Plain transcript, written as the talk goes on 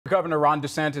Governor Ron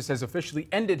DeSantis has officially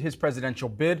ended his presidential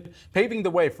bid, paving the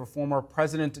way for former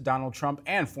President Donald Trump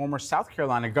and former South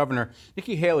Carolina Governor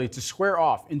Nikki Haley to square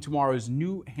off in tomorrow's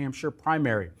New Hampshire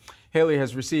primary. Haley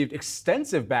has received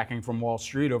extensive backing from Wall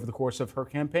Street over the course of her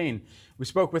campaign. We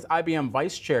spoke with IBM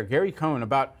Vice Chair Gary Cohn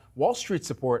about Wall Street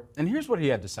support, and here's what he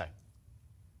had to say.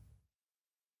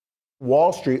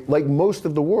 Wall Street, like most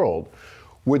of the world,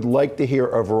 would like to hear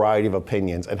a variety of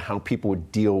opinions and how people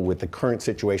would deal with the current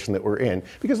situation that we're in.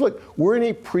 Because look, we're in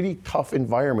a pretty tough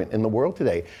environment in the world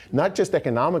today, not just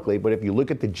economically, but if you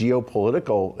look at the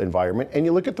geopolitical environment and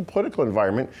you look at the political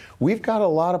environment, we've got a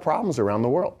lot of problems around the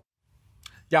world.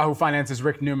 Yahoo Finance's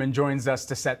Rick Newman joins us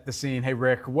to set the scene. Hey,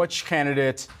 Rick, which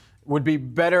candidate would be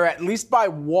better, at least by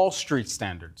Wall Street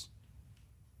standards?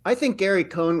 I think Gary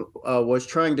Cohn was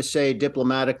trying to say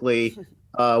diplomatically,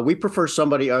 we prefer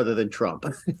somebody other than Trump.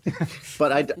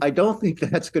 But I don't think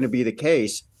that's going to be the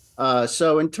case.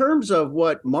 So in terms of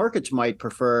what markets might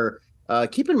prefer,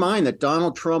 keep in mind that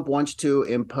Donald Trump wants to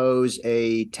impose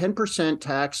a 10%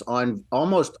 tax on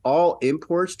almost all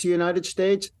imports to the United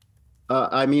States.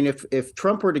 I mean, if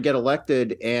Trump were to get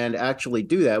elected and actually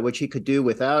do that, which he could do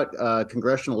without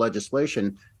congressional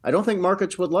legislation, I don't think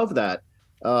markets would love that.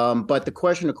 But the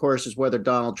question, of course, is whether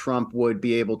Donald Trump would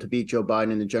be able to beat Joe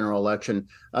Biden in the general election.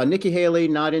 Nikki Haley,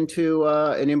 not into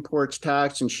an imports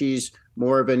tax, and she's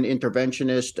more of an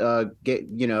interventionist.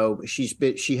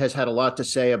 She has had a lot to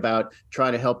say about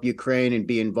trying to help Ukraine and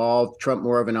be involved. Trump,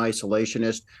 more of an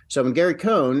isolationist. So when Gary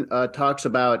Cohn talks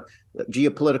about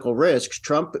geopolitical risks,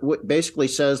 Trump basically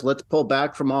says, let's pull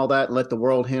back from all that and let the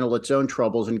world handle its own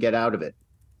troubles and get out of it.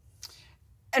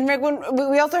 And Rick,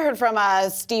 we also heard from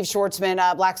Steve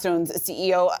Schwartzman, Blackstone's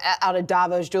CEO out of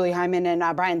Davos. Julie Hyman and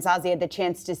Brian Zazi had the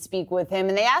chance to speak with him,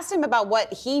 and they asked him about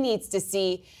what he needs to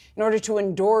see in order to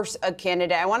endorse a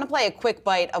candidate. I want to play a quick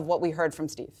bite of what we heard from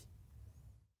Steve.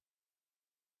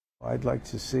 I'd like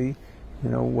to see,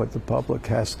 what the public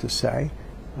has to say,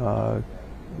 with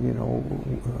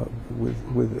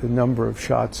a number of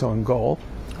shots on goal.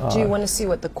 Do you want to see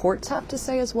what the courts have to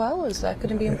say as well? Is that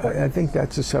going to be important? I think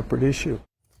that's a separate issue.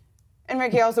 And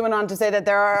Ricky also went on to say that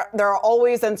there are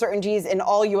always uncertainties in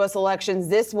all U.S. elections.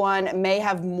 This one may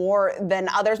have more than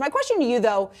others. My question to you,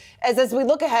 though, is as we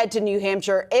look ahead to New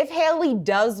Hampshire, if Haley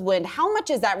does win, how much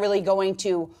is that really going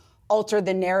to alter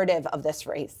the narrative of this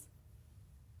race?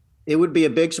 It would be a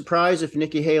big surprise if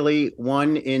Nikki Haley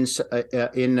won in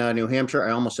New Hampshire.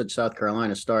 I almost said South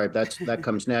Carolina. Sorry, that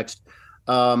comes next.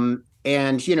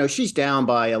 And, she's down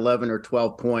by 11 or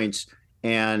 12 points.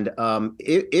 And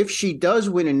if she does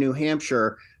win in New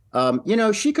Hampshire,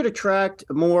 she could attract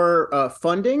more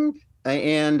funding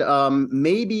and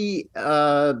maybe,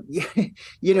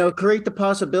 create the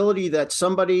possibility that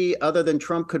somebody other than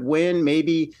Trump could win.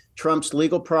 Maybe Trump's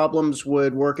legal problems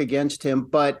would work against him.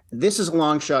 But this is a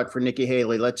long shot for Nikki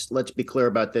Haley. Let's be clear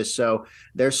about this. So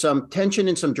there's some tension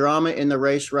and some drama in the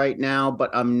race right now, but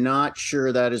I'm not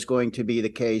sure that is going to be the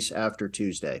case after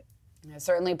Tuesday.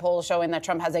 Certainly polls showing that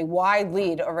Trump has a wide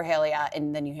lead over Haley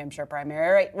in the New Hampshire primary.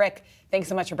 All right, Rick, thanks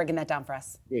so much for breaking that down for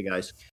us. Hey, guys.